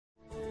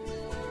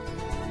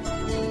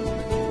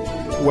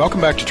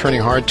Welcome back to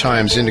Turning Hard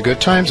Times into Good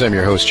Times. I'm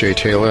your host, Jay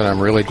Taylor, and I'm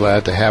really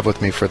glad to have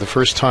with me for the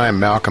first time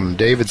Malcolm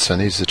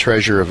Davidson. He's the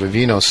treasurer of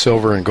Avino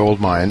Silver and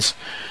Gold Mines.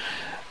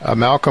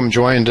 Malcolm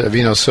joined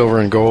Avino Silver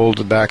and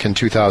Gold back in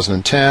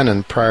 2010,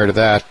 and prior to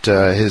that,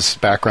 his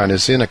background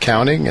is in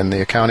accounting, in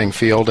the accounting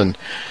field, and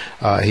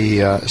he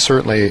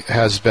certainly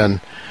has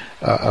been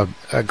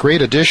a great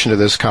addition to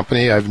this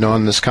company. I've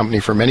known this company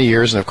for many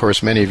years, and of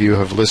course many of you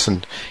have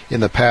listened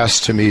in the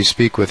past to me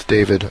speak with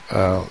David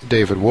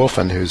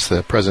Wolfen, who's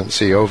the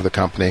president and CEO of the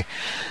company.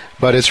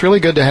 But it's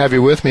really good to have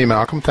you with me,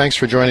 Malcolm. Thanks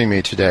for joining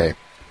me today.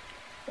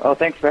 Oh,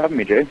 thanks for having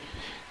me, Jay.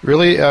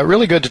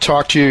 Really good to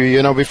talk to you.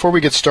 You know, before we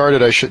get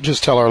started, I should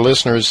just tell our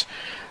listeners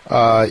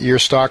your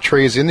stock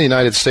trades in the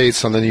United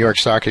States on the New York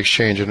Stock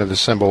Exchange under the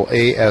symbol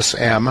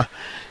ASM,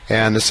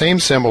 and the same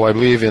symbol, I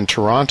believe, in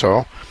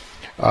Toronto.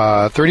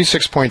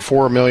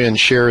 36.4 million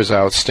shares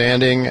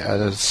outstanding,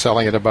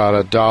 selling at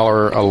about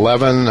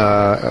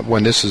 $1.11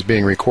 when this is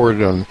being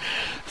recorded on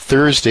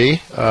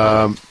Thursday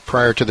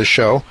prior to the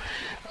show.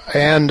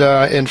 And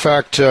in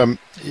fact,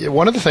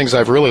 one of the things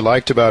I've really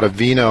liked about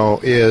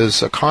Avino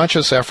is a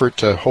conscious effort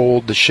to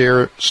hold the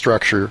share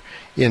structure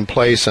in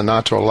place and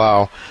not to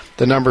allow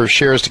the number of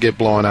shares to get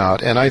blown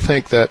out. And I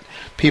think that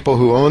people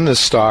who own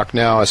this stock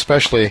now,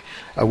 especially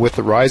with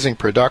the rising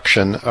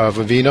production of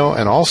Avino,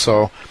 and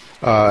also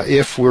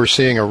if we're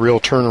seeing a real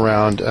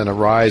turnaround and a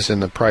rise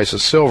in the price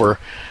of silver,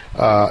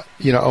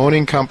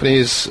 owning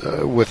companies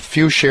with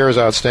few shares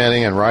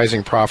outstanding and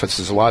rising profits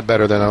is a lot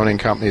better than owning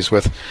companies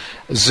with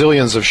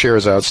zillions of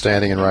shares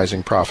outstanding and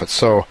rising profits.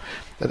 So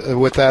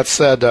with that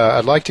said,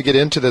 I'd like to get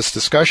into this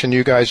discussion.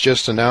 You guys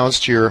just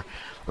announced your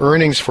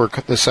earnings for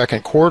the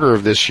second quarter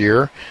of this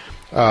year,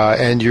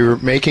 and you're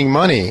making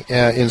money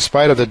in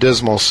spite of the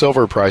dismal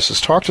silver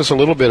prices. Talk to us a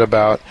little bit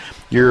about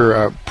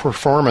your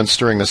performance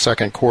during the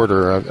second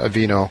quarter of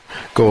Avino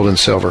Gold and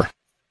Silver.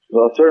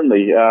 Well,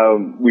 certainly.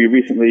 We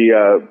recently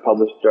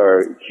published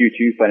our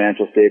Q2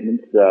 financial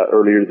statements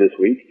earlier this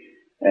week,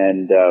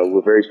 and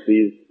we're very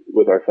pleased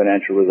with our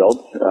financial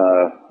results.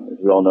 As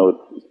we all know,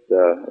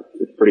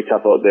 it's pretty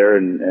tough out there,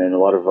 and a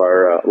lot of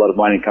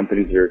mining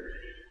companies are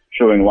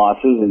showing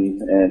losses,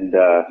 and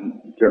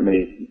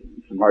certainly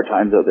some hard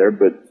times out there.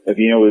 But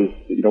Avino is,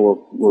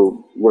 we're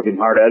working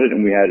hard at it,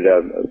 and we had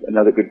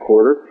another good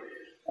quarter.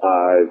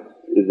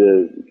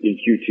 In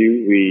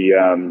Q2, we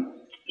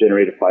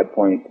generated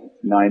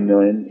 $5.9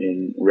 million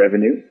in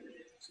revenue.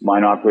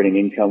 Mine operating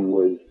income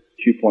was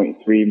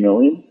 $2.3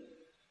 million.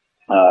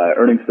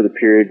 Earnings for the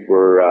period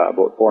were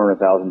about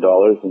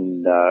 $400,000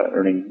 and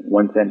earning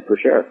 1 cent per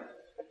share.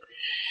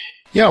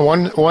 Yeah,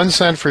 one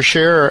cent per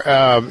share.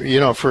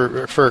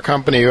 For a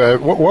company.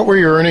 What were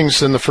your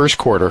earnings in the first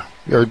quarter?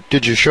 Or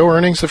did you show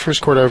earnings the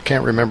first quarter? I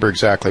can't remember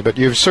exactly, but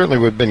you've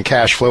certainly been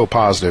cash flow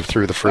positive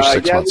through the first 6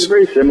 months. Yeah, it's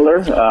very similar.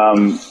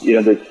 1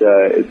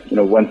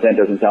 cent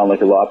doesn't sound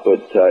like a lot,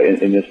 but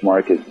in this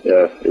market,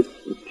 it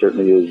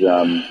certainly is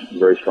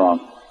very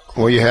strong.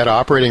 Well, you had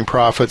operating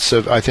profits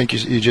of, I think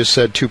you just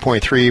said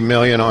 $2.3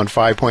 million on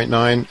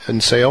 $5.9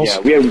 in sales. Yeah,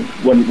 we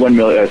have 1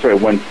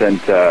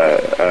 cent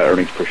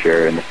earnings per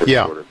share in the first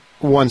quarter.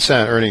 1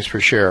 cent earnings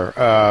per share.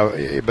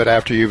 But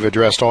after you've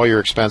addressed all your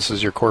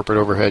expenses, your corporate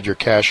overhead, your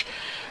cash,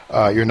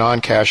 your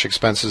non-cash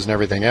expenses, and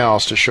everything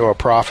else, to show a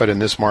profit in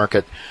this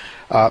market.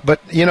 But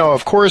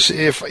of course,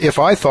 if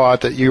I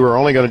thought that you were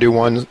only going to do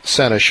 1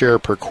 cent a share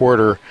per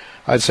quarter,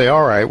 I'd say,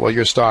 all right, well,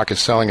 your stock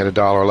is selling at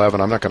 $1.11.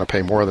 I'm not going to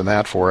pay more than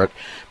that for it.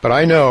 But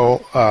I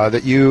know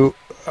that you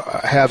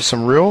have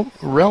some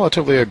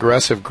relatively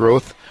aggressive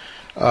growth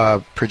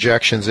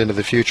projections into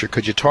the future.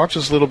 Could you talk to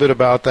us a little bit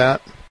about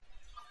that?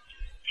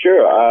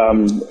 Sure.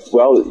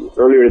 Well,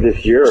 earlier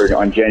this year,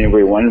 on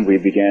January 1, we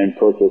began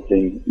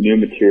processing new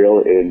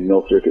material in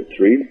Mill Circuit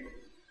 3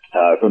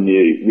 from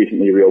the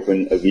recently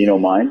reopened Avino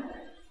mine.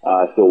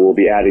 So we'll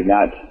be adding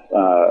that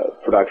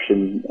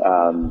production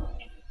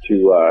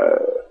to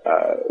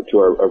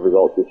our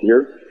results this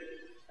year.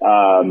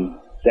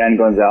 San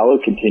Gonzalo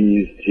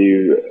continues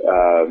to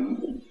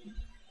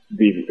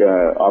be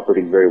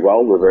operating very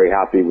well. We're very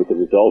happy with the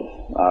results,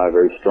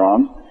 very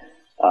strong.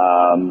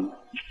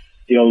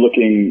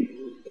 Looking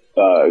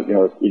a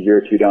year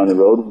or two down the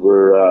road,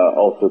 we're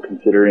also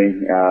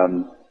considering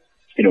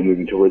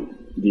moving towards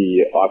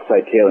the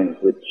oxide tailings,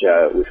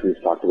 which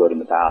we've talked about in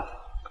the past.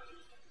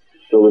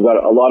 So we've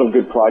got a lot of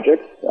good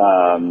projects.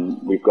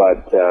 We've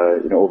got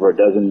over a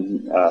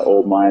dozen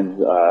old mines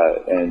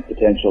and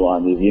potential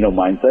on the Avino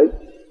mine site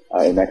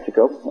in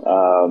Mexico.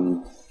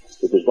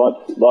 So there's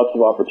lots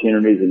of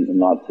opportunities and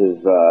lots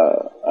of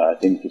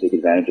things to take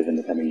advantage of in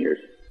the coming years.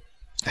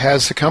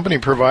 Has the company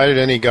provided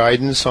any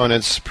guidance on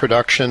its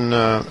production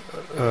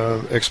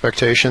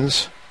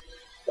expectations?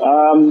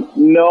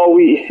 No,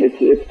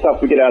 it's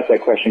tough. We get asked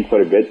that question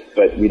quite a bit,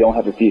 but we don't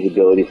have a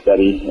feasibility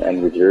study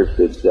and reserves.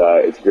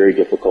 It's very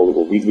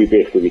difficult. We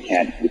basically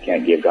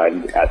can't give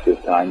guidance at this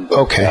time. But,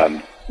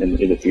 okay. In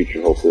the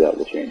future, hopefully that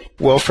will change.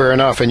 Well, fair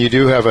enough. And you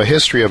do have a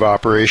history of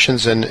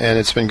operations, and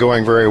it's been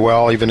going very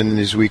well even in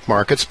these weak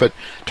markets. But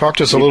talk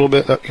to us a little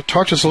bit.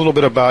 Talk to us a little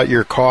bit about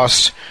your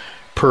costs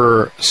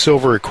per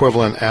silver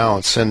equivalent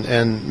ounce,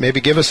 and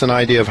maybe give us an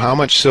idea of how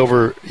much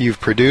silver you've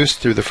produced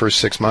through the first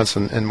 6 months,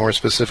 and more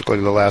specifically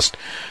the last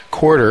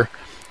quarter,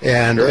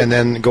 and Sure. and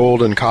then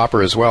gold and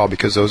copper as well,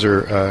 because those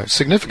are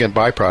significant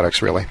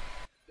byproducts, really.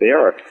 They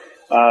are.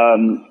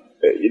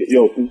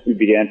 Since we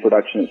began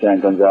production at San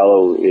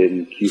Gonzalo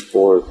in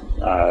Q4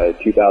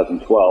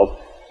 2012,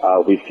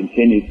 we've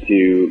continued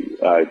to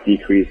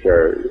decrease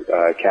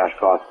our cash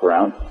cost per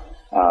ounce.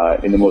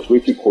 In the most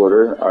recent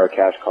quarter, our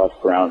cash cost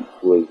per ounce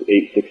was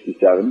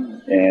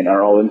 $8.67, and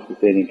our all-in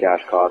sustaining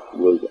cash cost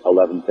was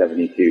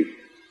 $11.72.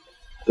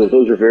 So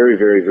those are very,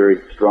 very,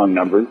 very strong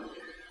numbers.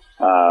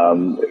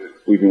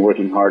 We've been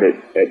working hard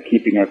at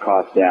keeping our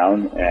costs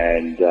down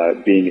and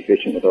being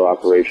efficient with our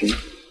operations.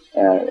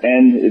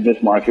 And in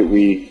this market,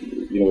 with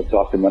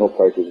softer metal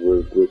prices,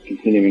 we're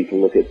continuing to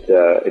look at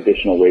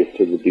additional ways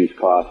to reduce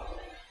costs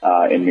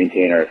and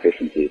maintain our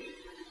efficiencies.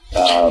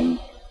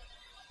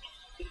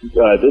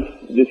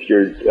 This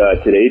year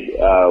to date,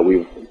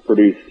 we've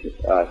produced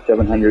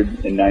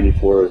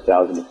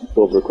 794,000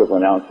 silver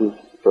equivalent ounces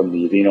from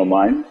the Avino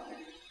mine,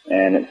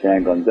 and at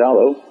San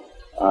Gonzalo,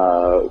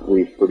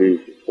 we've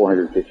produced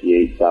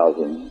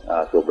 458,000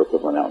 silver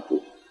equivalent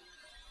ounces.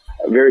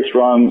 Very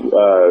strong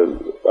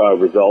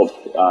results.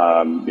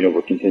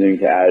 We're continuing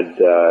to add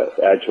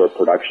to our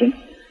production.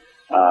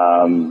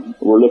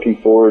 We're looking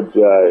forward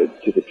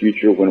to the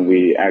future when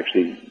we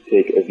actually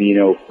take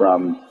Avino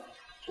from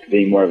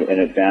being more of an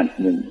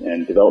advancement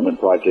and development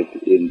project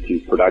into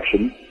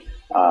production.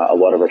 A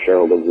lot of our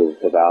shareholders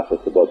have asked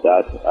us about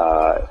that,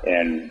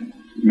 and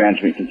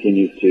management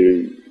continues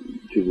to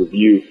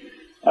review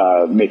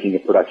making a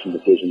production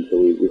decision. So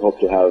we hope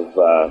to have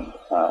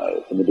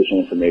some additional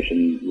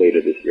information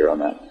later this year on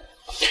that.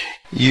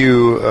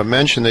 You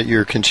mentioned that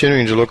you're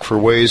continuing to look for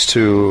ways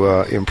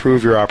to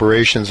improve your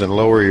operations and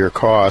lower your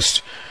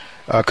costs.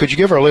 Could you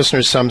give our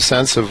listeners some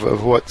sense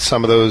of what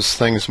some of those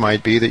things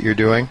might be that you're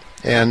doing?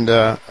 And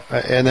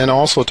then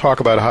also talk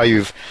about how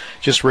you've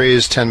just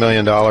raised $10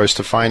 million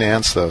to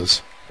finance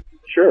those.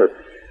 Sure.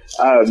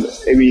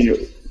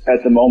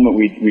 At the moment,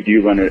 we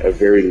do run a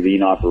very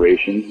lean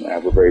operation.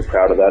 We're very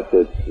proud of that.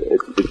 So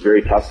it's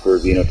very tough for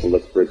Avino to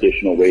look for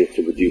additional ways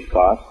to reduce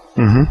costs.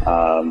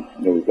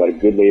 Mm-hmm. We've got a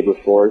good labor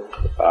force,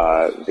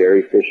 very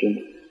efficient.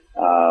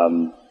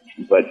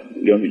 But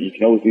you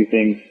can always do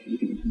things.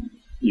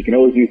 You can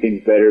always do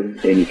things better,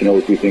 and you can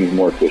always do things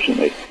more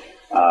efficiently.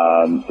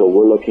 So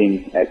we're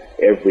looking at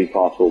every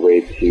possible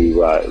way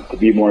to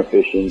be more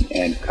efficient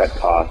and cut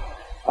costs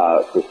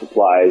for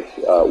supplies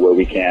where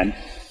we can.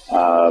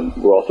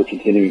 We're also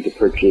continuing to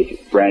purchase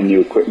brand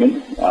new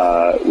equipment,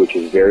 which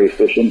is very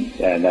efficient,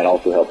 and that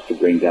also helps to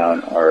bring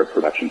down our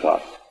production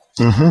costs.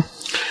 Mm-hmm.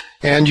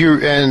 And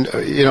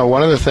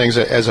one of the things,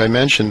 as I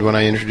mentioned when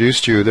I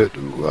introduced you,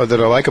 that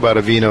I like about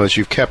Avino is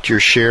you've kept your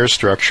share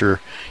structure,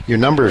 your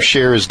number of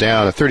shares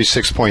down at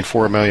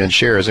 36.4 million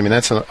shares. I mean,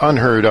 that's an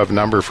unheard of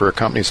number for a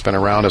company that's been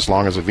around as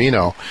long as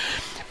Avino.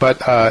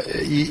 But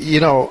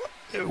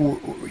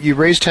you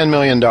raised $10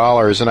 million,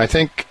 and I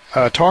think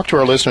talk to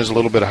our listeners a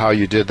little bit how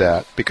you did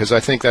that, because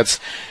I think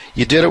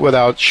you did it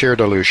without share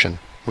dilution,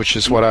 which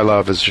is what I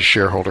love as a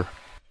shareholder.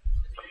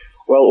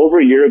 Well, over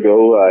a year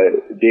ago,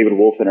 David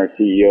Wolfson, our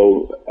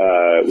CEO,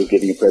 was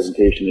giving a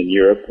presentation in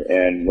Europe,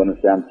 and one of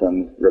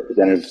Samsung's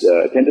representatives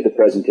attended the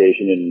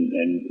presentation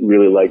and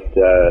really liked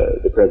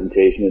the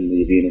presentation and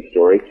the Avino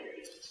story.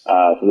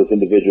 So this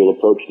individual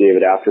approached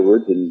David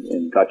afterwards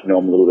and got to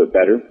know him a little bit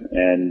better.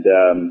 And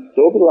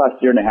so over the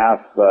last year and a half,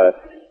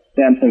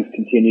 Samsung's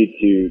continued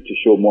to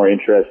show more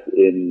interest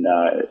in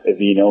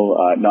Avino,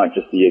 not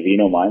just the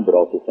Avino mine, but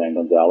also San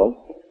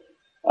Gonzalo.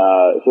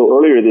 So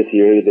earlier this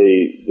year,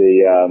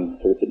 they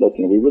sort of said, look,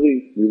 we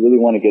really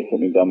want to get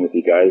something done with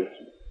you guys.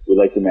 We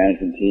like the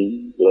management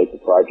team. We like the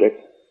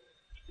project.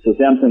 So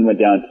Samsung went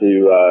down to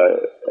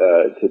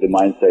the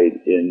mine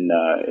site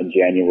in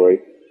January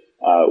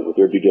with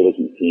their due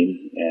diligence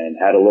team and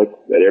had a look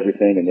at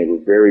everything, and they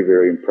were very,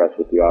 very impressed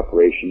with the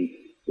operation,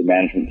 the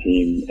management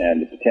team, and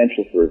the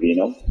potential for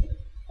Avino.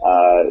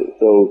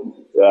 So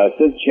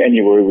since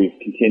January, we've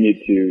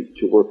continued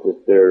to work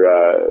with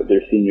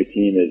their senior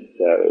team at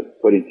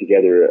putting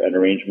together an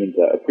arrangement,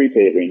 a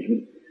prepaid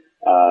arrangement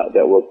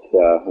that works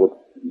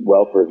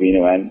well for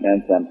Avino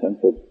and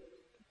Samsung. So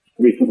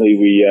recently,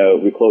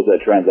 we closed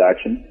that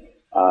transaction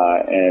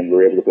and we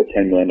were able to put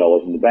 $10 million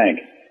in the bank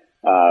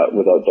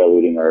without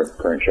diluting our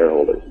current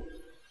shareholders.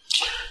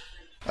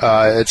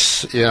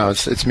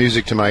 It's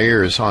music to my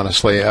ears,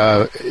 honestly.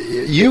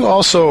 You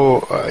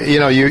also,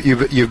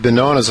 you've been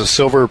known as a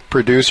silver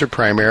producer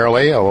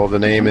primarily, although the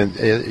name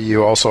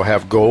you also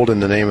have gold in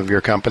the name of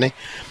your company,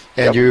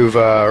 and you've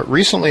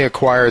recently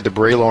acquired the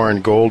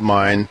Braylorn gold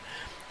mine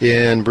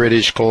in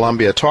British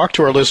Columbia. Talk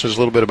to our listeners a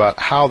little bit about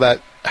how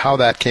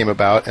that came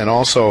about, and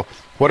also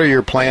what are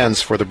your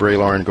plans for the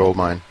Braylorn gold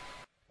mine?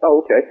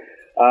 Oh, okay.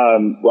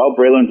 Well,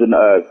 Braylorn's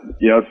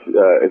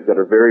it's got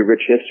a very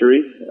rich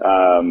history.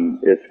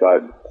 It's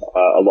got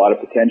a lot of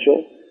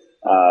potential.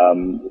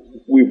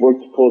 We've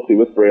worked closely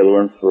with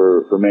Braylorn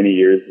for many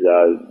years.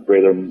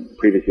 Braylorn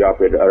previously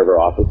operated out of our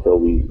office, so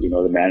we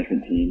know the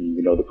management team,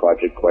 we know the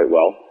project quite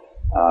well.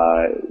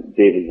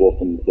 David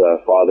Wolfen's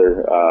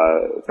father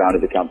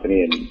founded the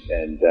company,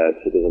 and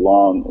so there's a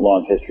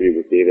long history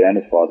with David and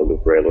his father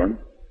with Braylorn.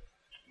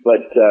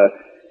 But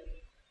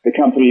the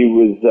company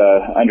was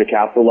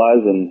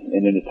undercapitalized and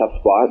in a tough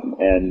spot,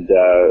 and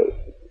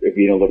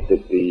Avino looked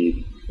at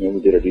we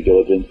did our due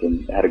diligence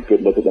and had a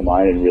good look at the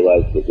mine and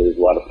realized that there was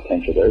a lot of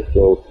potential there.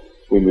 So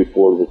we moved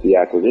forward with the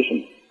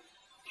acquisition.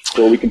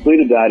 So we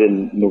completed that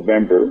in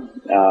November.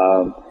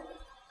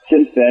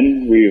 Since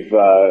then,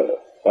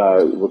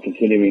 we're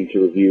continuing to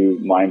review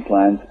mine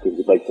plans because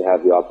we'd like to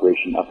have the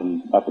operation up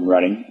and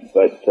running.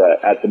 But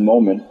at the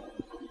moment,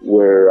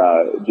 we're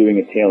doing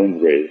a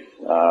tailings raise.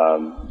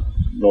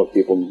 Most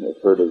people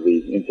have heard of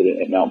the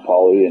incident at Mount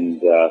Poly,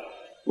 and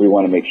we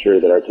want to make sure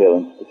that our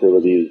tailings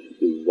facility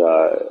is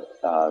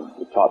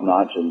top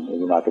notch, and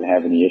we're not going to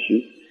have any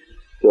issues.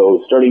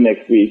 So starting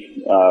next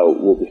week,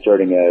 we'll be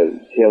starting a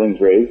tailings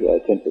raise,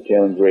 a 10-foot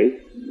tailings raise.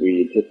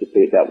 We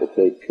anticipate that will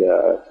take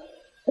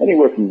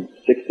anywhere from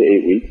 6 to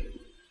 8 weeks.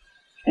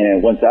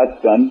 And once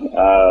that's done,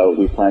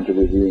 we plan to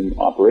resume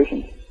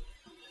operations.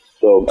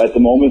 So at the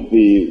moment,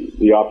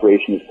 the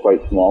operation is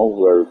quite small.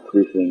 We're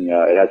producing,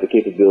 it has the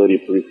capability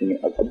of producing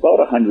about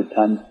 100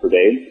 tons per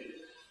day.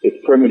 It's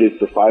permitted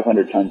for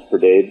 500 tons per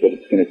day, but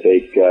it's going to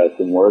take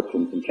some work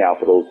and some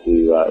capital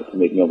to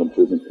make mill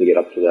improvements to get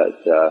up to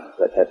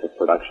that type of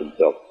production.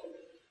 So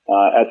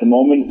at the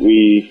moment,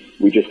 we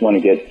just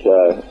want to get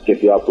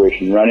the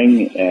operation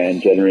running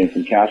and generating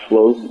some cash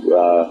flows,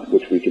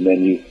 which we can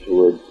then use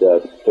towards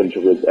putting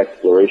towards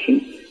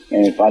exploration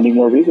and finding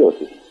more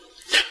resources.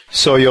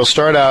 So you'll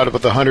start out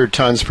with 100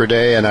 tons per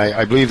day, and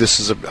I believe this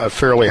is a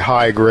fairly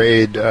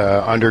high-grade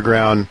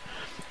underground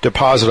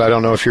deposit. I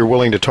don't know if you're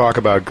willing to talk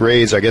about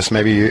grades. I guess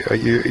maybe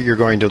you're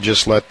going to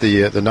just let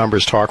the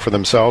numbers talk for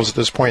themselves at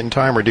this point in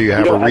time, or do you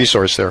have a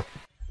resource there?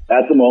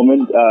 At the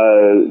moment,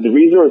 the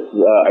resource,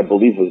 I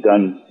believe, was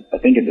done, I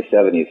think, in the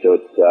 70s, so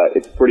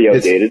it's pretty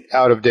outdated. It's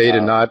out of date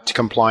and not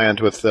compliant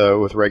with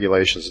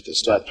regulations at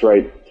this time. That's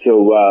right.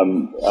 So,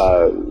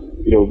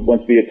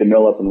 once we get the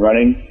mill up and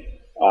running,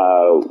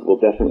 we'll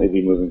definitely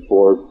be moving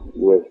forward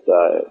with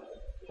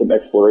some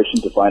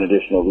exploration to find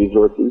additional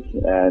resources,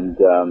 and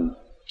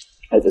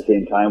at the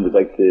same time, we'd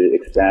like to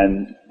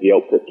expand the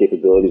output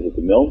capabilities of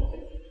the mill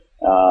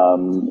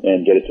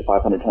and get it to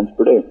 500 tons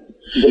per day.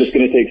 But it's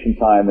going to take some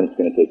time and it's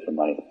going to take some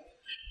money.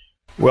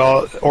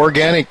 Well,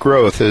 organic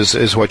growth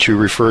is what you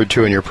referred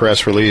to in your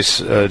press release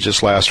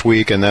just last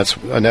week, and that's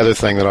another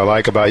thing that I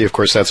like about you. Of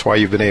course, that's why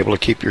you've been able to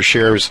keep your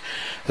share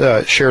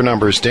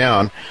numbers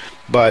down.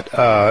 But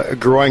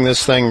growing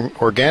this thing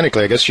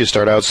organically, I guess you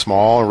start out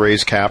small,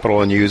 raise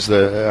capital, and use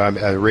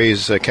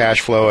raise cash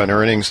flow and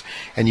earnings,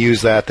 and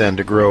use that then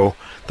to grow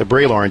the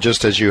Braylorn,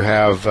 just as you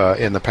have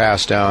in the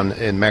past down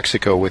in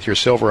Mexico with your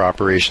silver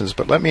operations.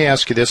 But let me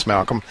ask you this,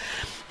 Malcolm: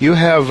 you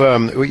have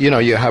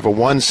you have a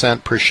 1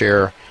 cent per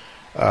share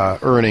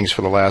earnings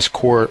for the last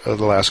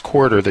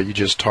quarter that you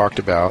just talked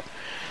about.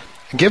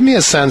 Give me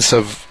a sense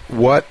of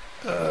what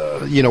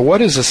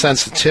is the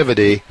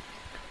sensitivity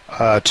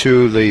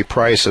to the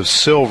price of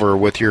silver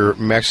with your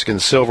Mexican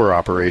silver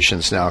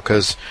operations now,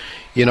 because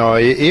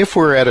if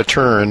we're at a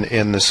turn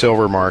in the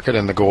silver market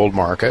and the gold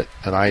market,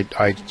 and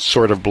I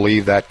sort of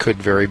believe that could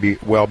very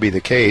well be the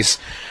case,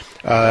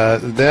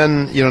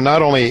 then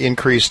not only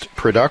increased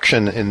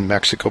production in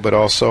Mexico but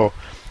also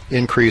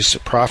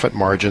increased profit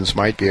margins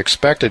might be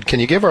expected. Can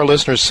you give our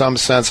listeners some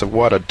sense of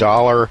what a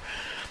dollar's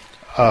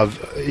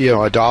in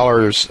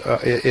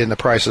the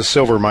price of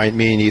silver might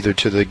mean, either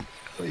to the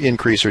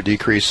increase or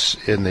decrease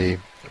in the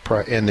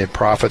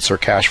profits or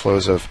cash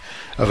flows of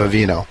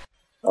Avino?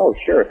 Oh,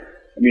 sure.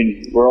 I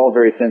mean, we're all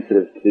very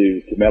sensitive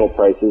to metal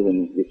prices,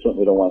 and we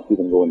certainly don't want to see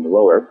them go any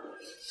lower.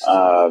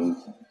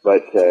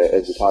 But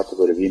as we talked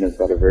about, Avino's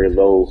got a very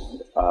low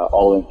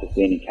all-in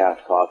sustaining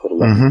cash cost at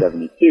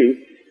 $11.72.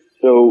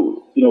 So,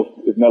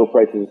 if metal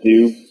prices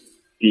do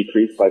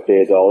decrease by,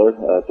 say,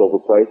 $1, silver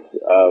price,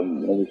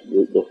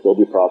 we'll still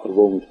be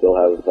profitable, and we still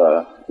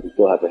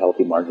have a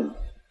healthy margin.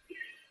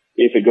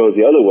 If it goes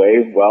the other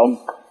way,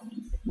 well,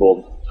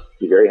 we'll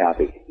be very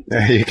happy.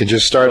 You can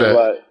just start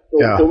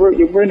So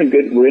we're in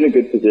a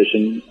good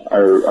position.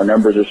 Our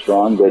numbers are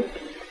strong, but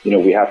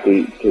we have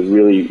to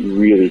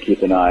really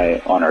keep an eye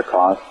on our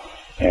costs,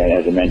 and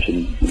as I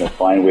mentioned,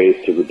 find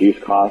ways to reduce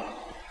costs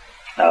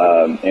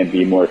and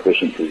be more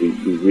efficient, because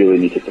we really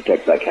need to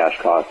protect that cash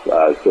cost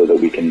so that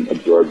we can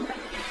absorb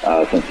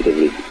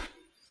sensitivity.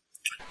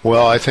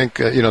 Well, I think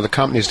the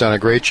company's done a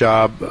great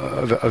job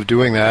of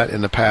doing that in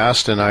the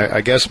past, and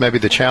I guess maybe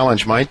the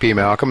challenge might be,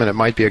 Malcolm, and it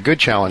might be a good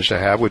challenge to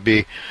have, would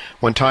be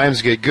when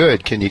times get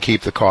good, can you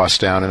keep the costs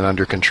down and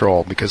under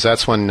control? Because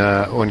that's when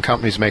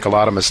companies make a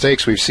lot of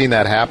mistakes. We've seen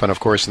that happen, of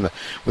course,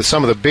 with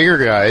some of the bigger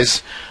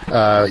guys.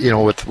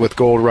 With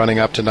gold running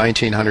up to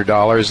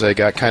 $1,900, they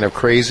got kind of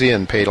crazy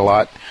and paid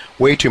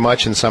way too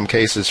much in some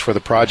cases for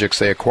the projects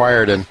they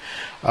acquired, and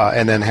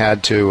then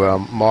had to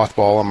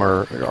mothball them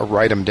or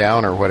write them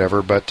down or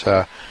whatever.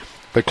 But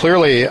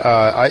clearly,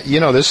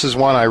 this is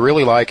one I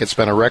really like. It's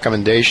been a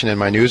recommendation in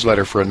my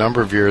newsletter for a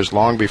number of years,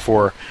 long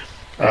before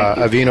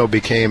Avino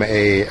became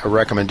a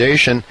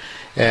recommendation.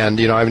 And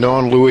I've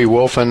known Louis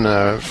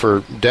Wolfen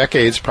for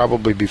decades,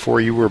 probably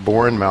before you were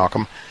born,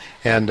 Malcolm.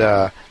 And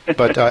my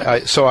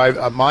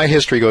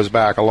history goes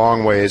back a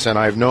long ways, and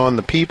I've known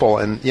the people,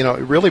 and it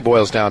really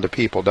boils down to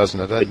people, doesn't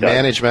it? It does.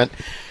 Management,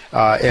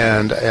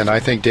 and I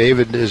think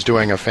David is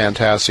doing a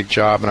fantastic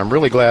job, and I'm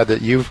really glad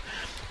that you've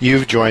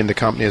joined the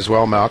company as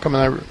well, Malcolm.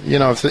 And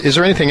is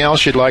there anything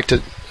else you'd like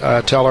to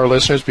tell our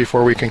listeners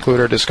before we conclude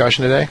our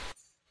discussion today?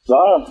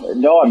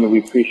 No. I mean, we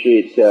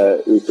appreciate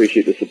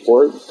the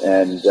support,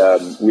 and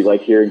we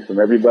like hearing from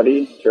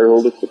everybody,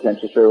 shareholders,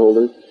 potential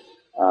shareholders.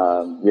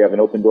 We have an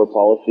open door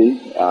policy.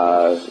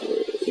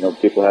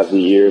 People have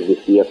the ear of the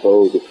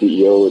CFO, the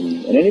CEO,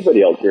 and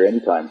anybody else here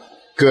anytime.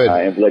 Good.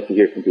 And we'd like to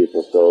hear from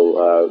people.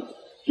 So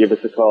give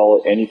us a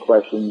call. Any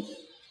questions,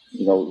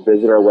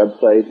 visit our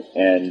website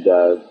and,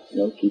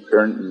 keep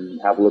current and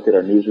have a look at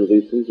our news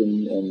releases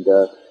and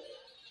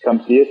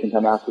come see us and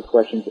come ask us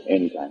questions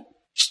anytime.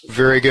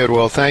 Very good.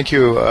 Well, thank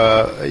you.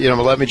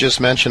 Let me just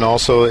mention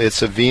also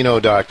it's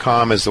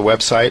avino.com is the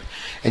website,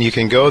 and you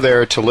can go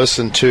there to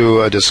listen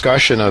to a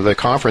discussion of the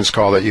conference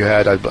call that you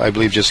had, I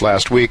believe, just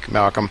last week,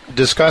 Malcolm,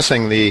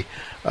 discussing the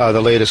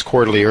latest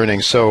quarterly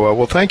earnings.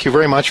 So, thank you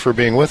very much for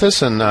being with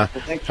us, and I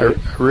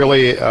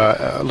really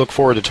look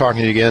forward to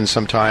talking to you again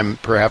sometime,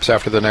 perhaps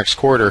after the next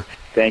quarter.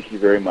 Thank you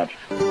very much.